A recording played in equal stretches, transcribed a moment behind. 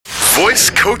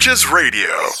Voice Coaches Radio.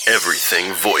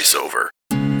 Everything voiceover.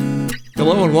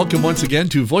 Hello and welcome once again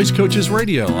to Voice Coaches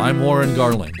Radio. I'm Warren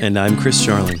Garling. And I'm Chris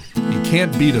Jarling. You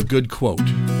can't beat a good quote.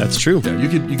 That's true. Yeah, you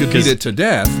could beat it to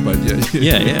death, but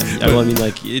yeah. Well, I mean,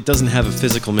 like, it doesn't have a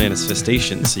physical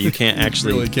manifestation, so you can't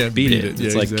actually really can't beat it. Yeah,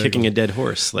 it's like exactly. kicking a dead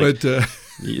horse. Like, but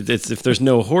if there's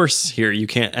no horse here, you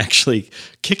can't actually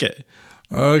kick it.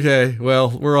 Okay, well,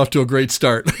 we're off to a great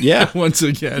start. Yeah. Once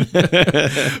again.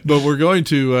 But we're going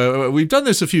to, we've done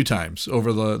this a few times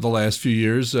over the last few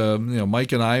years.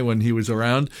 Mike and I, when he was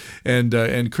around,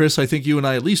 and Chris, I think you and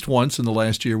I at least once in the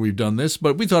last year we've done this,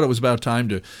 but we thought it was about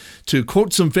time to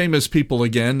quote some famous people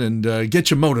again and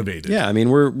get you motivated. Yeah, I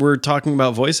mean, we're talking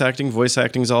about voice acting. Voice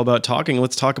acting is all about talking.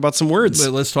 Let's talk about some words.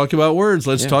 Let's talk about words.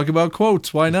 Let's talk about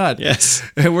quotes. Why not? Yes.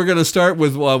 And we're going to start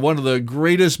with one of the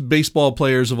greatest baseball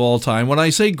players of all time. When I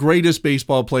say greatest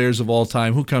baseball players of all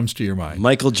time, who comes to your mind?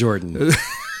 Michael Jordan.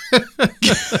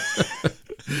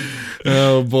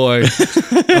 Oh, boy.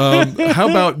 How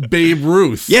about Babe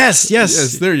Ruth? Yes.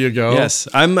 Yes, there you go. Yes.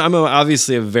 I'm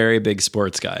obviously a very big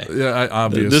sports guy. Yeah,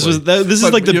 obviously. This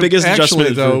is like the biggest actually,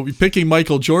 adjustment. Though, picking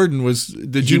Michael Jordan was,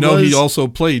 did you know he also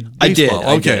played baseball?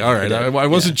 I did. Okay, all right. I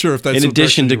wasn't sure if that's in the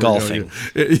addition to direction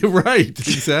golfing. You're right,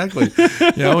 exactly.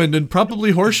 And then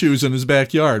probably horseshoes in his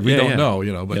backyard. We don't know,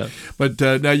 But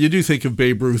now you do think of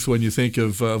Babe Ruth when you think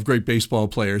of great baseball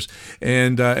players.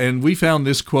 And we found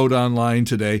this quote online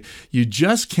today. You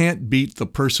just can't beat the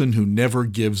person who never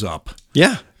gives up.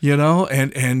 Yeah.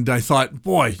 And I thought,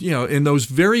 boy, in those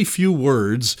very few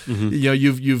words,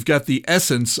 you've got the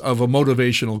essence of a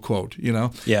motivational quote,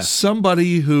 Yeah.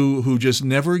 Somebody who just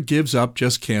never gives up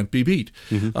just can't be beat.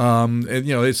 And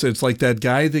it's like that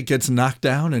guy that gets knocked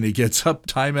down and he gets up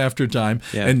time after time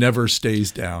and never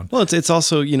stays down. Well, it's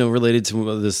also, related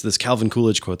to this Calvin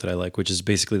Coolidge quote that I like, which is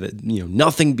basically that,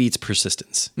 nothing beats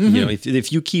persistence.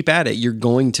 If you keep at it, you're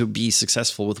going to be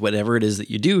successful with whatever it is that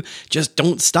you do. Just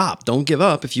don't stop. Don't give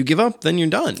up. If you give up, then you're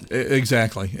done.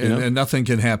 Exactly. And nothing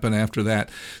can happen after that.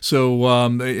 So,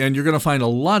 and you're going to find a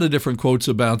lot of different quotes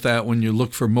about that when you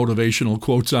look for motivational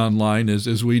quotes online,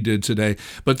 as we did today.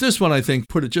 But this one, I think,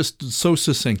 put it just so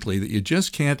succinctly that you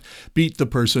just can't beat the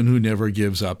person who never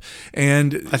gives up.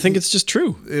 And I think it's just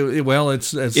true.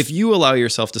 It's if you allow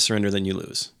yourself to surrender, then you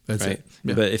lose. That's right? it.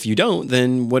 Yeah. But if you don't,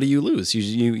 then what do you lose?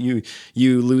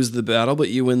 You lose the battle, but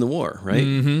you win the war, right?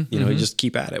 You just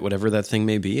keep at it, whatever that thing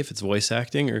may be, if it's voice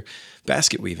acting or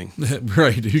basket weaving.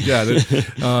 Right, you got it.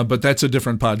 But that's a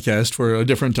different podcast for a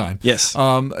different time. Yes.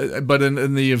 But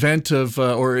in the event of,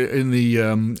 or in the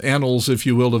annals, if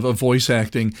you will, of voice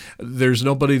acting, there's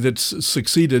nobody that's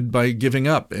succeeded by giving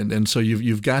up. And so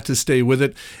you've got to stay with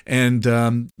it.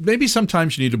 And maybe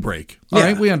sometimes you need a break. All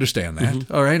right, we understand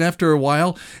that. All right, after a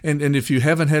while, and if you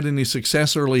haven't had any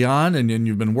success early on and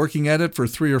you've been working at it for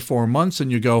 3 or 4 months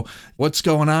and you go, what's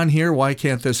going on here? Why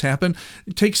can't this happen?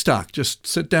 Take stock. Just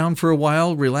sit down for a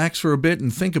while, relax for a bit,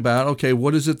 and think about, okay,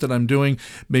 what is it that I'm doing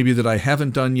maybe that I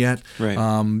haven't done yet? Right.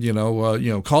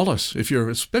 Call us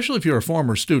especially if you're a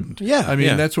former student. Yeah. I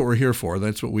mean, that's what we're here for.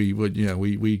 That's what we would,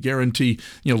 we guarantee,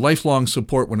 lifelong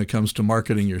support when it comes to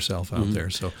marketing yourself out there.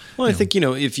 So, well, I think,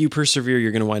 if you persevere,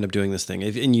 you're going to wind up doing this thing.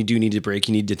 And you do need to break.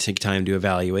 You need to take time to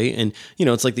evaluate. And,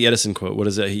 it's like the Edison quote. What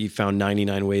is it? He found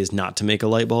 99 ways not to make a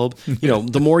light bulb.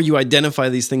 The more you identify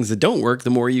these things that don't work, the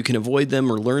more you can avoid them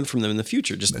or learn from them in the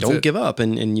future. Just don't give up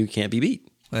and you can't be beat.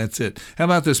 That's it. How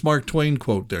about this Mark Twain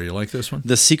quote there? You like this one?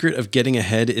 The secret of getting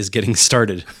ahead is getting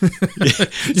started.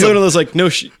 It's one of those like,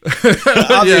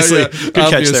 obviously, good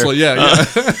catch there. Yeah.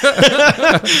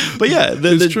 But yeah,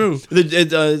 it's true.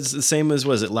 It's the same as,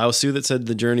 was it Lao Tzu that said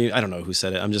the journey? I don't know who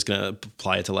said it. I'm just going to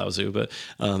apply it to Lao Tzu, but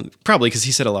probably because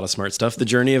he said a lot of smart stuff. The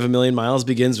journey of a million miles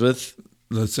begins with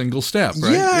the single step,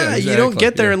 right? Yeah, exactly. You don't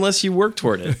get there unless you work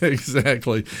toward it.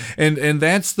 Exactly. And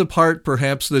that's the part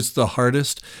perhaps that's the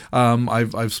hardest.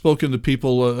 I've spoken to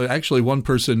people, actually one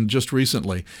person just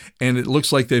recently, and it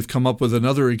looks like they've come up with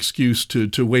another excuse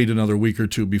to wait another week or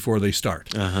two before they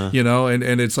start.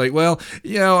 And it's like,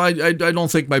 I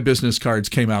don't think my business cards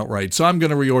came out right, so I'm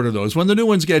going to reorder those. When the new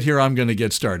ones get here, I'm going to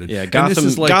get started. Yeah,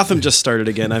 Gotham just started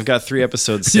again. I've got 3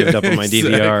 episodes saved up on my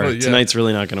DVR. Tonight's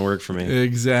really not going to work for me.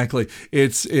 Exactly.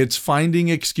 It's finding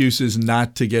excuses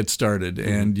not to get started,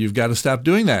 and you've got to stop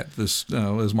doing that. This,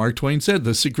 as Mark Twain said,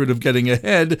 the secret of getting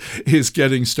ahead is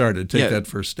getting started. Take that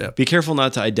first step. Be careful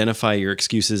not to identify your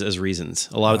excuses as reasons.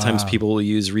 A lot of times people will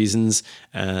use reasons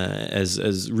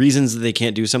as reasons that they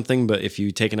can't do something, but if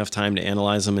you take enough time to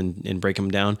analyze them and break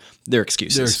them down, they're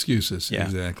excuses. They're excuses,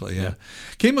 exactly, yeah.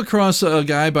 Came across a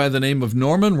guy by the name of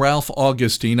Norman Ralph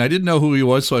Augustine. I didn't know who he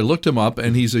was, so I looked him up,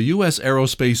 and he's a U.S.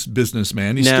 aerospace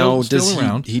businessman. He's now, still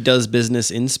around. He does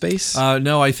business in space?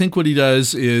 No, I think what he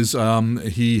does is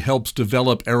he helps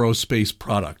develop aerospace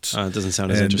products. It doesn't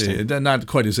sound as interesting. Not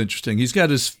quite as interesting. He's got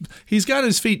his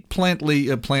feet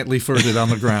plantly footed on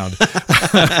the ground,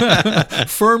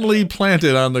 firmly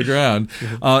planted on the ground.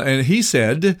 And he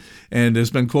said, and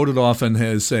has been quoted often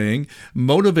as saying,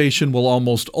 motivation will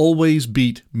almost always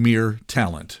beat mere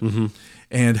talent. Mm-hmm.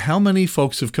 And how many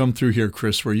folks have come through here,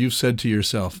 Chris, where you've said to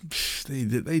yourself,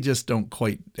 they just don't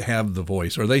quite have the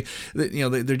voice, or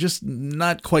they're just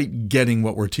not quite getting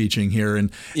what we're teaching here.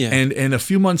 And a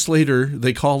few months later,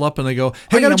 they call up and they go,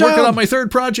 "Hey, I'm working on my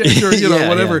third project," or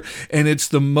whatever. Yeah. And it's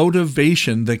the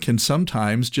motivation that can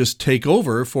sometimes just take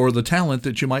over for the talent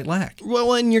that you might lack.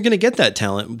 Well, and you're going to get that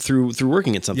talent through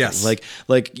working at something. Yes.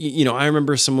 Like I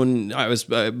remember I was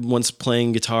once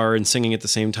playing guitar and singing at the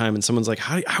same time, and someone's like,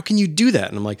 "How can you do that?"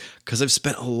 And I'm like, because I've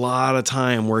spent a lot of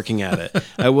time working at it.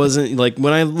 I wasn't like,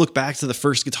 when I look back to the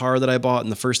first guitar that I bought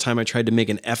and the first time I tried to make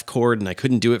an F chord and I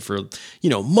couldn't do it for,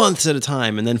 months at a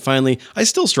time. And then finally I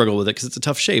still struggle with it because it's a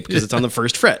tough shape because it's on the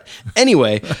first fret.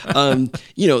 Anyway,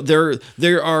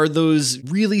 there are those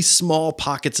really small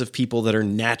pockets of people that are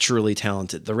naturally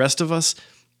talented. The rest of us,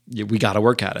 we got to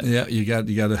work at it. Yeah, you got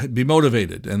to be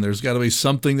motivated, and there's got to be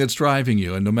something that's driving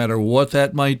you. And no matter what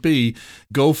that might be,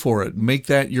 go for it. Make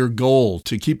that your goal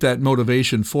to keep that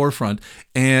motivation forefront,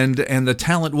 and the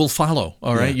talent will follow.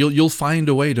 All right, you'll find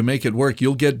a way to make it work.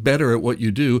 You'll get better at what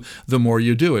you do the more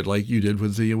you do it, like you did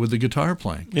with the guitar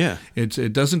playing. Yeah,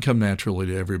 it doesn't come naturally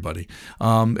to everybody.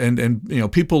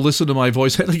 And people listen to my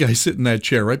voice. I had a guy sit in that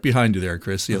chair right behind you there,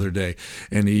 Chris, the other day,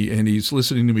 and he's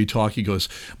listening to me talk. He goes,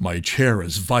 "My chair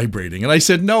is vibrating," and I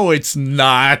said, "No, it's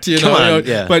not." Come on.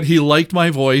 Yeah. But he liked my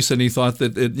voice, and he thought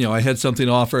that I had something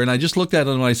to offer. And I just looked at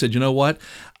him and I said, "You know what?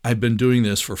 I've been doing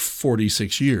this for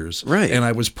 46 years. Right. And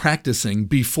I was practicing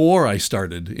before I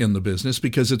started in the business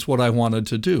because it's what I wanted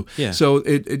to do." Yeah. So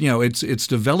it's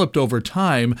developed over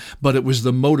time, but it was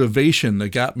the motivation that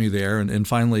got me there. And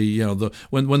finally,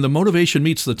 when the motivation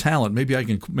meets the talent, maybe I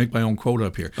can make my own quote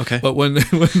up here. Okay. But when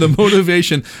the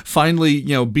motivation finally,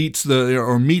 beats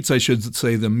meets, I should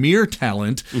say, the mere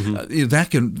talent,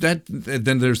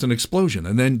 then there's an explosion,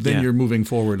 and then you're moving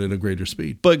forward at a greater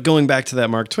speed. But going back to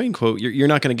that Mark Twain quote, you're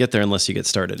not going to get there unless you get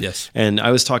started. Yes. And I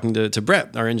was talking to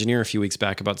Brett, our engineer, a few weeks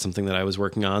back about something that I was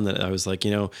working on that I was like,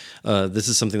 this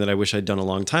is something that I wish I'd done a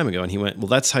long time ago. And he went, "Well,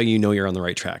 that's how you know you're on the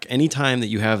right track. Anytime that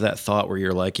you have that thought where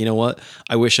you're like, you know what,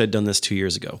 I wish I'd done this 2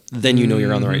 years ago, then you know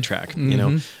you're on the right track."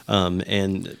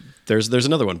 And there's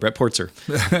another one, Brett Portzer.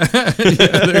 Yeah,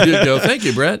 there you go. Thank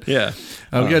you, Brett. Yeah.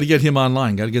 We got to get him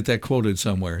online. Got to get that quoted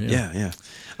somewhere. Yeah.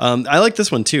 I like this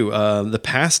one too. The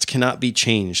past cannot be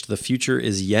changed. The future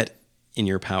is yet in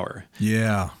your power.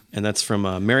 Yeah. And that's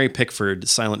from Mary Pickford,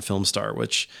 silent film star,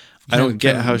 which I don't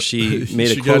get how she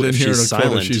made a quote got in if here she's silent.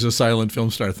 Quote if she's a silent film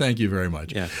star. Thank you very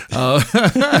much. Yeah.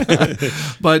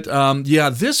 But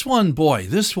this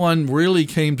one really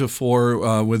came to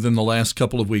fore within the last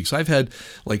couple of weeks. I've had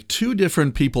like 2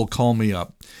 different people call me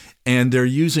up, and they're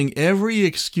using every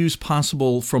excuse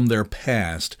possible from their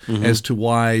past as to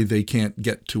why they can't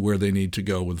get to where they need to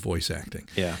go with voice acting.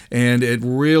 Yeah. And it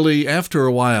really, after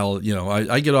a while,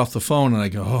 I get off the phone and I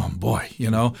go, oh boy,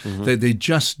 they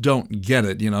just don't get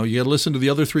it. You got to listen to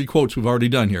the other 3 quotes we've already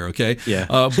done here, okay? Yeah.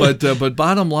 But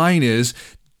bottom line is,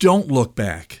 don't look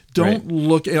back. Don't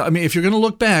look. I mean, if you're going to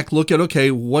look back, look at, okay,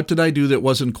 what did I do that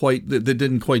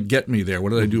didn't quite get me there?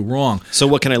 What did I do wrong? So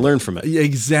what can I learn from it?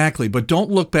 Exactly. But don't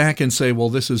look back and say, well,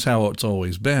 this is how it's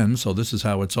always been, so this is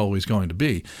how it's always going to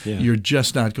be. Yeah. You're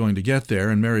just not going to get there.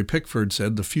 And Mary Pickford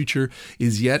said, the future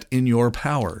is yet in your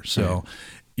power. So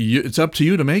it's up to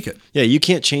you to make it. Yeah, you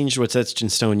can't change what's etched in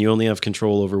stone. You only have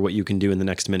control over what you can do in the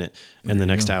next minute and the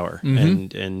next hour.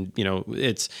 And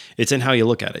it's in how you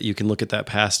look at it. You can look at that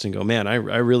past and go, man, I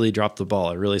really dropped the ball.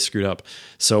 I really screwed up.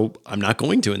 So I'm not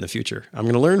going to in the future. I'm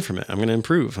going to learn from it. I'm going to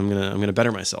improve. I'm going to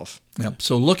better myself. Yep.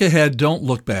 So look ahead. Don't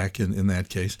look back in that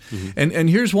case. And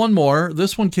here's one more.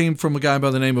 This one came from a guy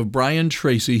by the name of Brian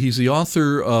Tracy. He's the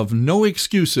author of No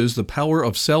Excuses, The Power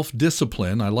of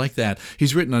Self-Discipline. I like that.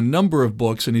 He's written a number of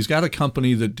books, and he's got a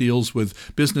company that deals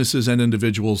with businesses and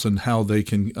individuals and how they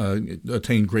can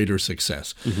attain greater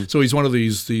success. So he's one of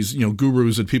these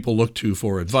gurus that people look to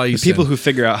for advice. The people who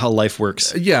figure out how life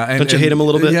works. Yeah. Don't you hate him a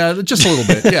little bit? Yeah, just a little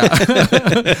bit. Yeah.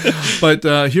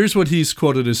 But here's what he's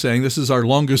quoted as saying. This is our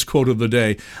longest quote of the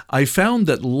day. "I found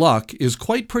that luck is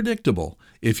quite predictable.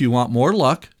 If you want more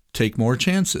luck, take more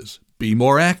chances. Be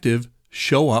more active.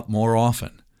 Show up more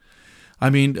often." I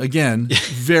mean, again,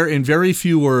 in very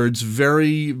few words,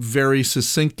 very, very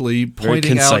succinctly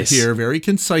pointing out here, very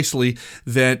concisely,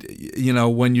 that,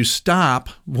 when you stop,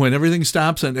 when everything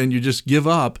stops and you just give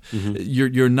up,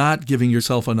 you're not giving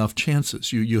yourself enough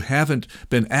chances. You haven't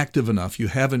been active enough. You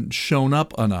haven't shown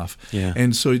up enough. Yeah.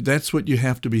 And so that's what you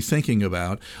have to be thinking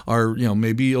about, are,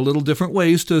 maybe a little different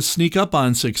ways to sneak up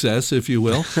on success, if you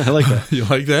will. I like that. You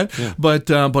like that? Yeah.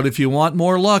 But if you want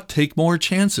more luck, take more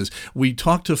chances. We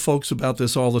talk to folks about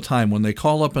this all the time when they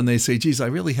call up and they say, geez, I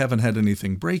really haven't had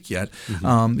anything break yet.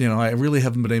 I really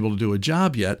haven't been able to do a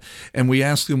job yet. And we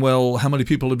ask them, well, how many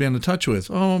people have you been in touch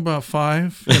with? Oh, about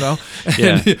 5,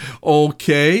 Yeah.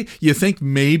 Okay. You think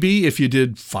maybe if you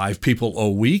did 5 people a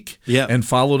week Yeah. and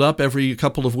followed up every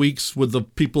couple of weeks with the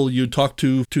people you talked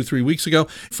to 2-3 weeks ago,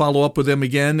 follow up with them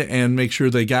again and make sure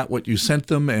they got what you sent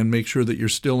them and make sure that you're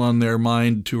still on their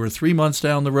mind 2 or 3 months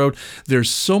down the road. There's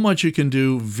so much you can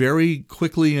do very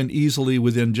quickly and easily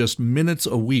within just minutes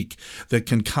a week that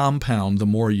can compound the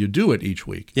more you do it each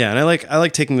week. Yeah, and I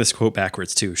like taking this quote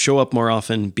backwards too. Show up more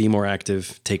often, be more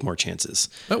active, take more chances.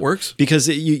 That works. Because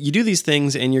you do these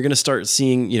things and you're going to start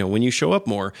seeing, when you show up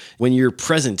more, when you're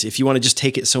present, if you want to just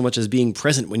take it so much as being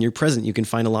present, when you're present, you can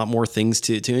find a lot more things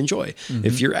to enjoy.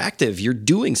 If you're active, you're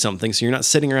doing something, so you're not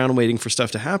sitting around waiting for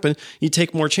stuff to happen. You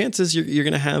take more chances, you're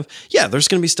going to have, there's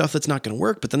going to be stuff that's not going to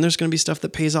work, but then there's going to be stuff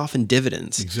that pays off in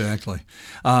dividends. Exactly.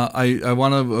 I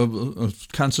want to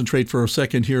concentrate for a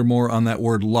second here more on that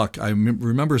word luck. I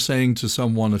remember saying to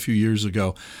someone a few years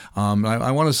ago,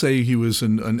 I want to say he was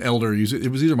an elder.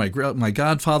 It was either my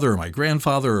godfather or my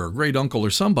grandfather or great uncle or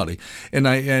somebody.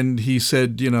 And he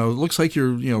said, it looks like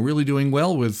you're really doing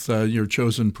well with your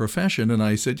chosen profession. And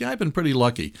I said, I've been pretty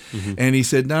lucky. And he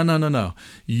said, no.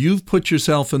 You've put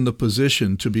yourself in the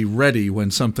position to be ready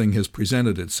when something has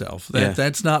presented itself.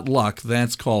 That's not luck.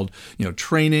 That's called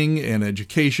training and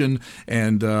education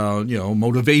and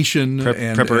motivation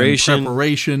and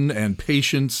preparation and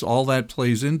patience. All that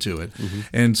plays into it.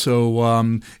 And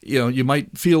so you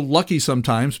might feel lucky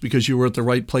sometimes because you were at the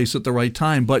right place at the right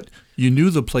time, but you knew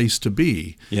the place to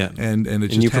be. Yeah. And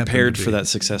you prepared for that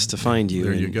success to find you.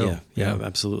 There you go. Yeah,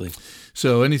 absolutely.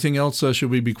 So anything else? Should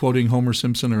we be quoting Homer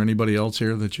Simpson or anybody else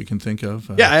here that you can think of?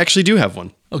 I actually do have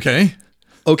one. Okay.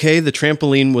 Okay, the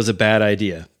trampoline was a bad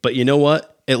idea, but you know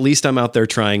what? At least I'm out there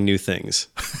trying new things.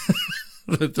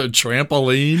 The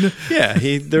trampoline? Yeah,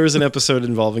 there was an episode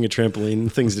involving a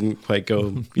trampoline. Things didn't quite go,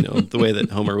 the way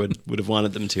that Homer would have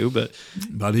wanted them to, but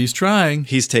he's trying.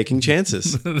 He's taking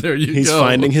chances. There you go. He's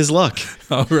finding his luck.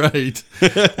 All right.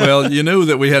 Well, you knew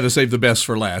that we had to save the best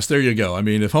for last. There you go. I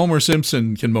mean, if Homer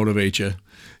Simpson can motivate you,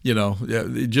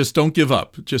 just don't give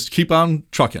up. Just keep on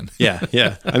trucking.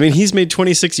 Yeah. I mean, he's made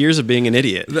 26 years of being an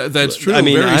idiot. That's true. I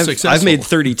mean, very successful. I've made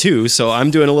 32, so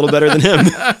I'm doing a little better than him.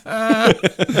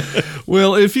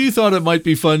 Well, if you thought it might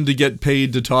be fun to get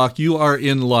paid to talk, you are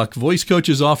in luck. Voice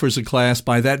Coaches offers a class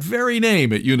by that very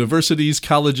name at universities,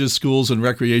 colleges, schools, and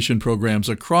recreation programs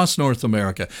across North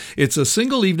America. It's a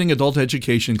single evening adult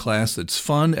education class that's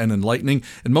fun and enlightening,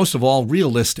 and most of all,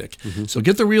 realistic. So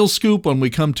get the real scoop when we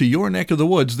come to your neck of the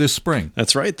woods this spring.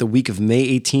 That's right. The week of May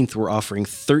 18th, we're offering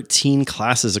 13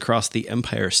 classes across the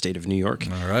Empire State of New York.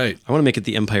 All right. I want to make it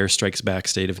the Empire Strikes Back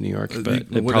State of New York, but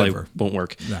it probably won't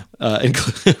work. No.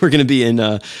 We're going to be in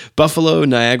Buffalo,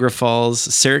 Niagara Falls,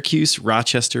 Syracuse,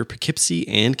 Rochester, Poughkeepsie,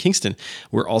 and Kingston.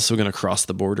 We're also going to cross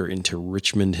the border into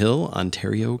Richmond Hill,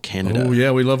 Ontario, Canada. Oh, yeah.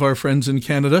 We love our friends in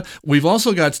Canada. We've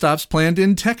also got stops planned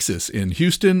in Texas, in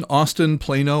Houston, Austin,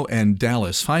 Plano, and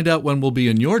Dallas. Find out when we'll be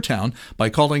in your town by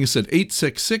calling us at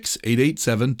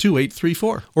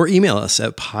 866-887-2834. Or email us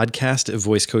at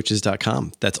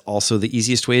podcast@voicecoaches.com. That's also the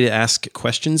easiest way to ask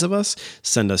questions of us.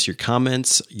 Send us your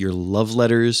comments, your love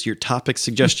letters, your topic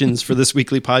suggestions for this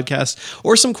weekly podcast,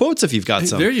 or some quotes if you've got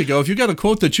some. There you go. If you got a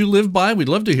quote that you live by, we'd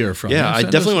love to hear from you. Yeah, I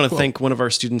definitely want to thank one of our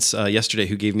students yesterday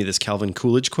who gave me this Calvin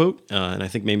Coolidge quote, and I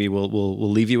think maybe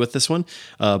we'll leave you with this one.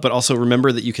 But also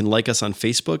remember that you can like us on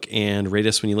Facebook and rate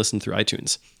us when you listen through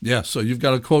iTunes. Yeah, so you've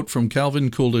got a quote from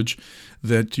Calvin Coolidge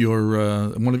that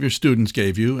one of your students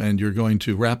gave you, and you're going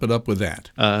to wrap it up with that.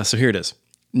 So here it is.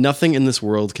 Nothing in this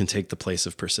world can take the place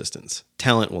of persistence.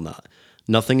 Talent will not.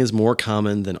 Nothing is more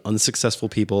common than unsuccessful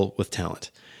people with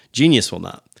talent. Genius will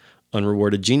not.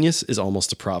 Unrewarded genius is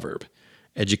almost a proverb.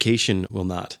 Education will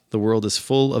not. The world is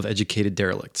full of educated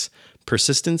derelicts.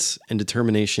 Persistence and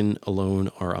determination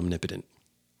alone are omnipotent.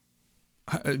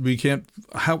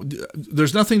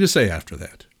 There's nothing to say after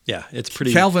that. Yeah, it's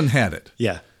pretty. Calvin had it.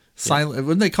 Yeah. Silent.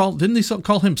 Didn't they call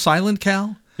him Silent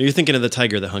Cal? You're thinking of the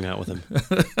tiger that hung out with him.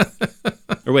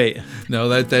 Or wait. No,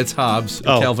 that's Hobbes,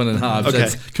 Oh, Calvin and Hobbes. okay.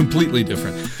 That's completely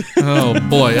different. Oh,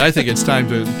 boy, I think it's time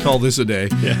to call this a day.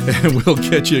 And we'll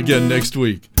catch you again next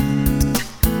week.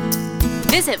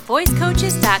 Visit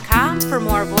voicecoaches.com for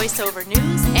more voiceover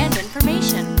news and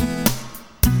information.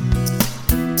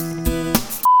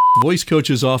 Voice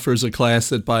Coaches offers a class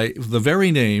that by the very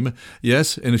name,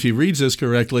 yes, and if he reads this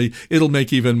correctly, it'll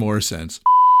make even more sense.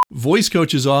 Voice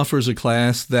Coaches offers a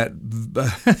class that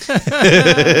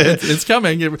it's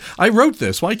coming. I wrote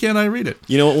this. Why can't I read it?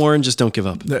 You know what, Warren? Just don't give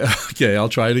up. Okay, I'll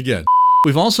try it again.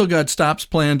 We've also got stops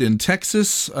planned in Texas.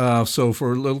 So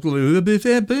for a little,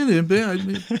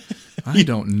 I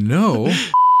don't know.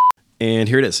 And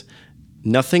here it is.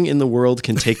 Nothing in the world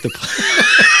can take the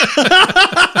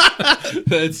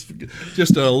That's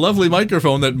just a lovely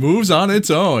microphone that moves on its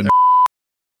own.